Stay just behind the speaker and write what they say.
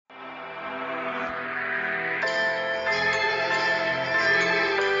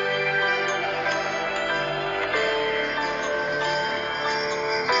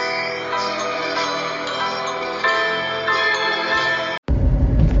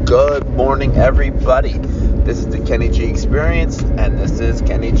Good morning, everybody. This is the Kenny G Experience, and this is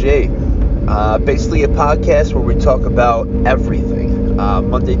Kenny G. Basically a podcast where we talk about everything,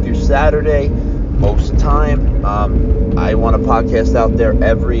 Monday through Saturday, most of the time. I want a podcast out there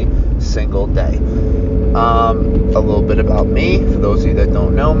every single day. A little bit about me, for those of you that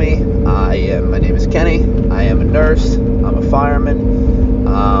don't know me. My name is Kenny. I am a nurse. I'm a fireman.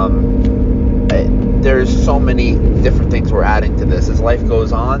 There's so many different things we're adding to this. As life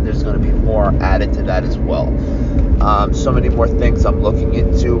goes on, there's going to be more added to that as well. So many more things I'm looking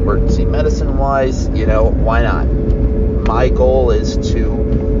into emergency medicine wise. Why not? My goal is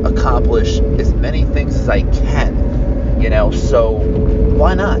to accomplish as many things as I can, so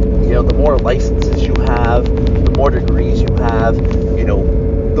why not? The more licenses you have, the more degrees you have,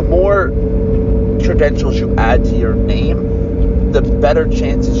 the more credentials you add to your name, the better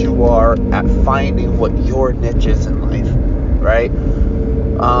chances you are at finding what your niche is in life, right?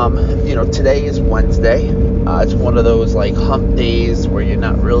 Today is Wednesday. It's one of those like hump days where you're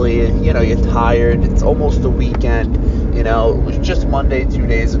not really, you're tired. It's almost the weekend. It was just Monday 2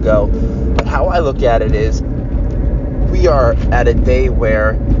 days ago. But how I look at it is we are at a day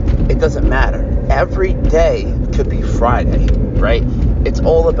where it doesn't matter. Every day could be Friday, right? It's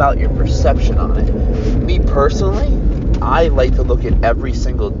all about your perception on it. Me personally, I like to look at every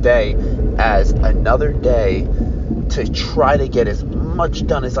single day as another day to try to get as much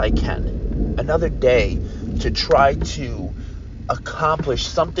done as I can. Another day to try to accomplish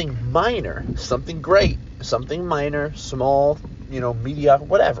something minor, something great, something minor, small, mediocre,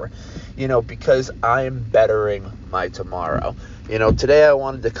 whatever, because I'm bettering my tomorrow. Today I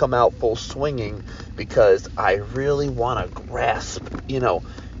wanted to come out full swinging because I really want to grasp,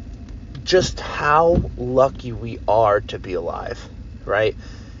 just how lucky we are to be alive, right?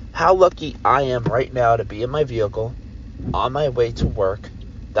 How lucky I am right now to be in my vehicle, on my way to work,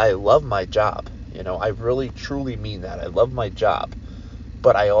 that I love my job. I really, truly mean that. I love my job,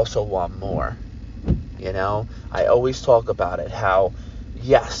 but I also want more. I always talk about it, how,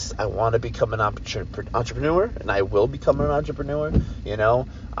 yes, I want to become an entrepreneur, and I will become an entrepreneur.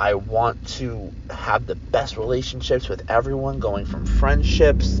 I want to have the best relationships with everyone, going from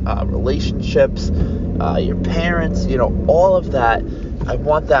friendships, relationships, your parents, all of that. I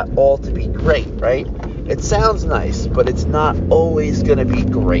want that all to be great, right? It sounds nice, but it's not always going to be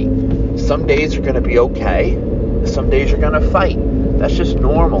great. Some days are going to be okay. Some days you're going to fight. That's just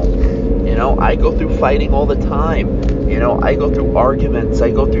normal. I go through fighting all the time. I go through arguments.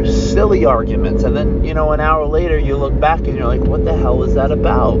 I go through silly arguments. And then, an hour later, you look back and you're like, what the hell is that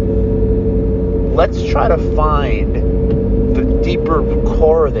about? Let's try to find the deeper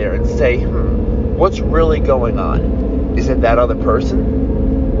core there and say, what's really going on? Is it that other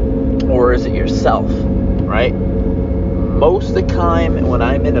person? Or is it yourself, right? Most of the time when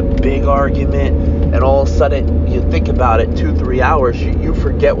I'm in a big argument and all of a sudden you think about it 2-3 hours, you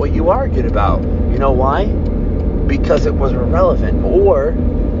forget what you argued about. You know why? Because it was irrelevant, or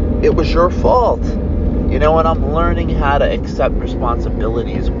it was your fault. And I'm learning how to accept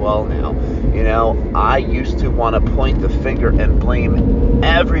responsibility as well now. I used to want to point the finger and blame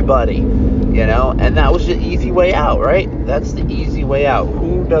everybody, and that was the easy way out, right? That's the easy way out.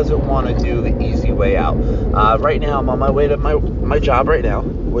 Who doesn't want to do the easy way out? Right now, I'm on my way to my job right now,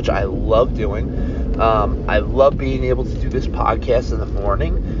 which I love doing. I love being able to do this podcast in the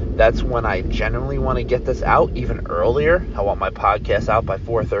morning. That's when I generally want to get this out, even earlier. I want my podcast out by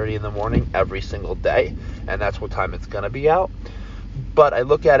 4:30 in the morning every single day, and that's what time it's going to be out. But I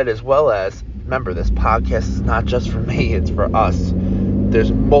look at it as well as, remember, this podcast is not just for me, it's for us.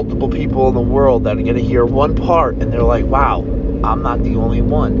 There's multiple people in the world that are going to hear one part, and they're like, wow, I'm not the only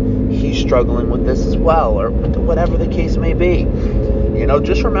one. He's struggling with this as well, or whatever the case may be.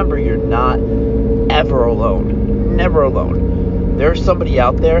 Just remember, you're not ever alone. Never alone. There's somebody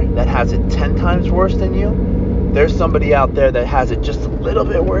out there that has it 10 times worse than you. There's somebody out there that has it just a little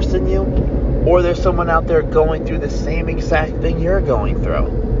bit worse than you. Or there's someone out there going through the same exact thing you're going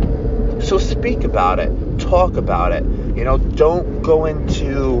through. So speak about it. Talk about it. Don't go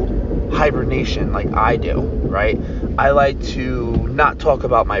into hibernation like I do, right? I like to not talk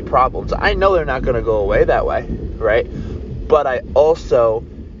about my problems. I know they're not going to go away that way, right? But I also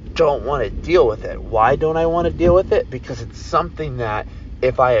don't want to deal with it. Why don't I want to deal with it? Because it's something that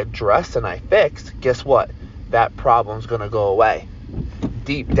if I address and I fix, guess what? That problem's going to go away.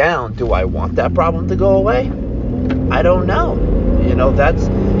 Deep down, do I want that problem to go away? I don't know.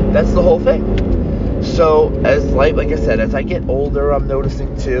 That's the whole thing. So as like I said, as I get older, I'm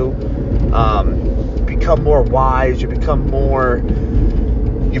noticing too, become more wise, you become more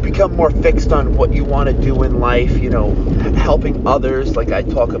you become more fixed on what you want to do in life, helping others, like I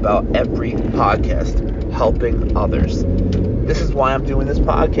talk about every podcast, helping others. This is why I'm doing this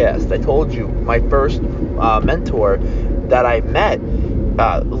podcast. I told you, my first mentor that I met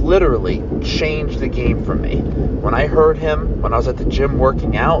literally changed the game for me. When I heard him, when I was at the gym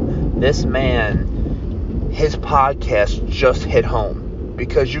working out, this man, his podcast just hit home,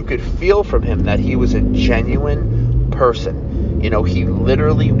 because you could feel from him that he was a genuine person. He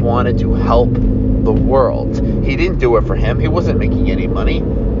literally wanted to help the world. He didn't do it for him. He wasn't making any money.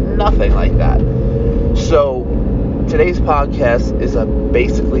 Nothing like that. So today's podcast is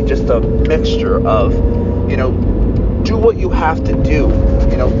basically just a mixture of, do what you have to do.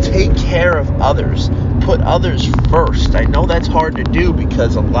 Take care of others. Put others first. I know that's hard to do,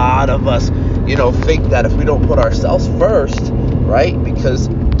 because a lot of us, think that if we don't put ourselves first, right? Because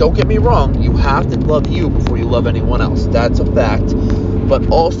don't get me wrong, you have to love you before you love anyone else. That's a fact. But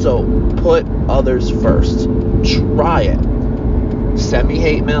also, put others first. Try it. Send me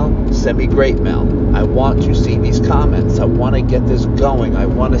hate mail, send me great mail. I want to see these comments. I want to get this going. I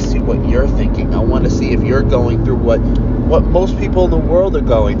want to see what you're thinking. I want to see if you're going through what most people in the world are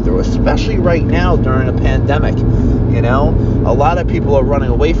going through, especially right now during a pandemic. A lot of people are running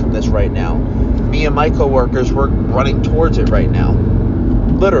away from this right now. Me and my coworkers, we're running towards it right now.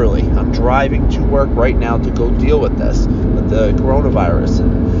 Literally, I'm driving to work right now to go deal with this, with the coronavirus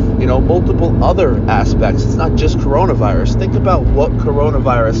and, multiple other aspects. It's not just coronavirus. Think about what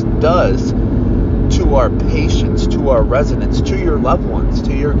coronavirus does to our patients, to our residents, to your loved ones,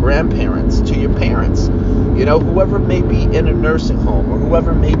 to your grandparents, to your parents. Whoever may be in a nursing home, or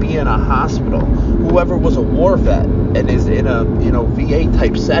whoever may be in a hospital, whoever was a war vet and is in a, VA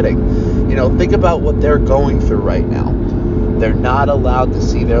type setting, think about what they're going through right now. They're not allowed to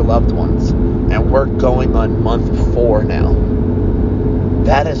see their loved ones. And we're going on month 4 now.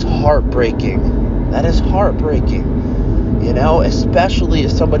 That is heartbreaking. That is heartbreaking. Especially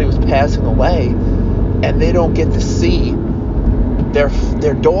if somebody was passing away and they don't get to see their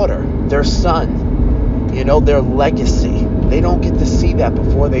daughter, their son, their legacy. They don't get to see that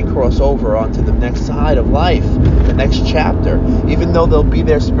before they cross over onto the next side of life, the next chapter. Even though they'll be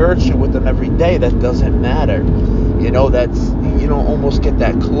there spiritually with them every day, that doesn't matter. You don't almost get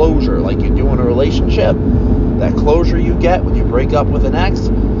that closure like you do in a relationship. That closure you get when you break up with an ex,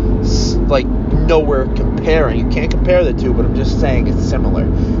 like nowhere comparing. You can't compare the two, but I'm just saying it's similar.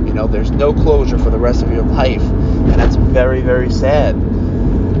 There's no closure for the rest of your life, and that's very, very sad.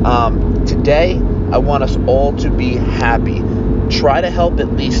 Today, I want us all to be happy. Try to help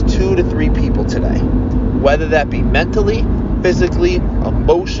at least 2 to 3 people today, whether that be mentally, physically,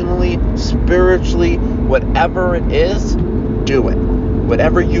 emotionally, spiritually, whatever it is, do it.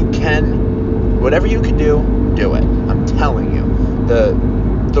 Whatever you can do it. I'm telling you,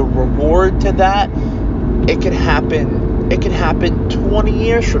 the reward to that, it could happen 20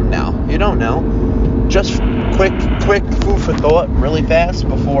 years from now. You don't know. Just quick food for thought, really fast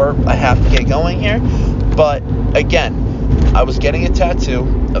before I have to get going here. But again, I was getting a tattoo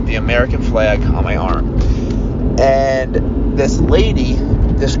of the American flag on my arm, and this lady,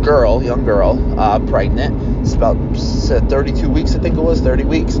 this girl, young girl, pregnant, it's about 32 weeks, I think it was, 30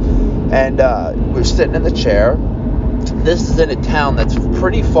 weeks, and we're sitting in the chair. This is in a town that's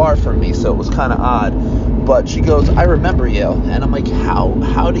pretty far from me, so it was kind of odd, but she goes, I remember you, and I'm like,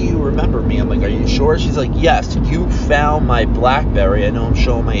 how do you remember me? I'm like, are you sure? She's like, yes, you found my BlackBerry. I know I'm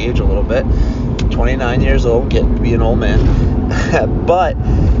showing my age a little bit, 29 years old, getting to be an old man, but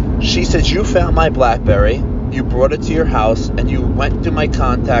she says, you found my BlackBerry, you brought it to your house, and you went through my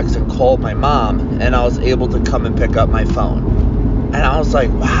contacts and called my mom, and I was able to come and pick up my phone. And I was like,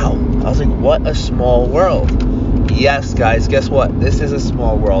 wow. I was like, what a small world. Yes, guys, guess what? This is a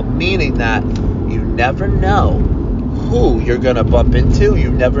small world, meaning that you never know who you're going to bump into. You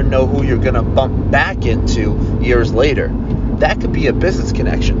never know who you're going to bump back into years later. That could be a business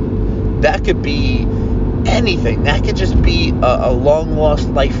connection. That could be anything. That could just be a long-lost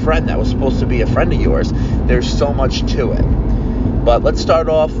life friend that was supposed to be a friend of yours. There's so much to it. But let's start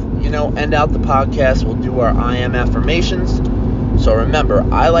off, end out the podcast. We'll do our I am affirmations. So remember,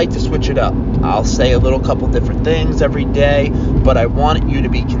 I like to switch it up. I'll say a couple different things every day, but I want you to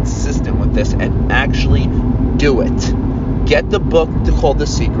be consistent with this and actually do it. Get the book called The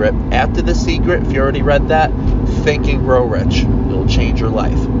Secret. After The Secret, if you already read that, Think and Grow Rich. It'll change your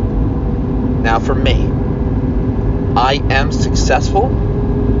life. Now for me, I am successful.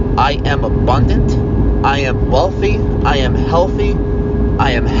 I am abundant. I am wealthy. I am healthy.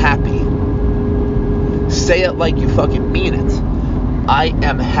 I am happy. Say it like you fucking mean it. I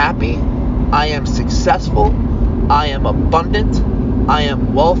am happy. I am successful. I am abundant. I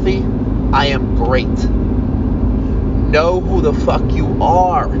am wealthy. I am great. Know who the fuck you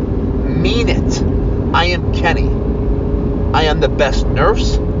are. Mean it. I am Kenny. I am the best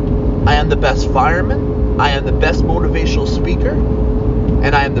nurse. I am the best fireman. I am the best motivational speaker.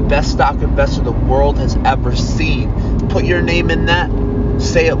 And I am the best stock investor the world has ever seen. Put your name in that.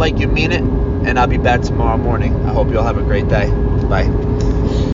 Say it like you mean it. And I'll be back tomorrow morning. I hope you all have a great day. Bye.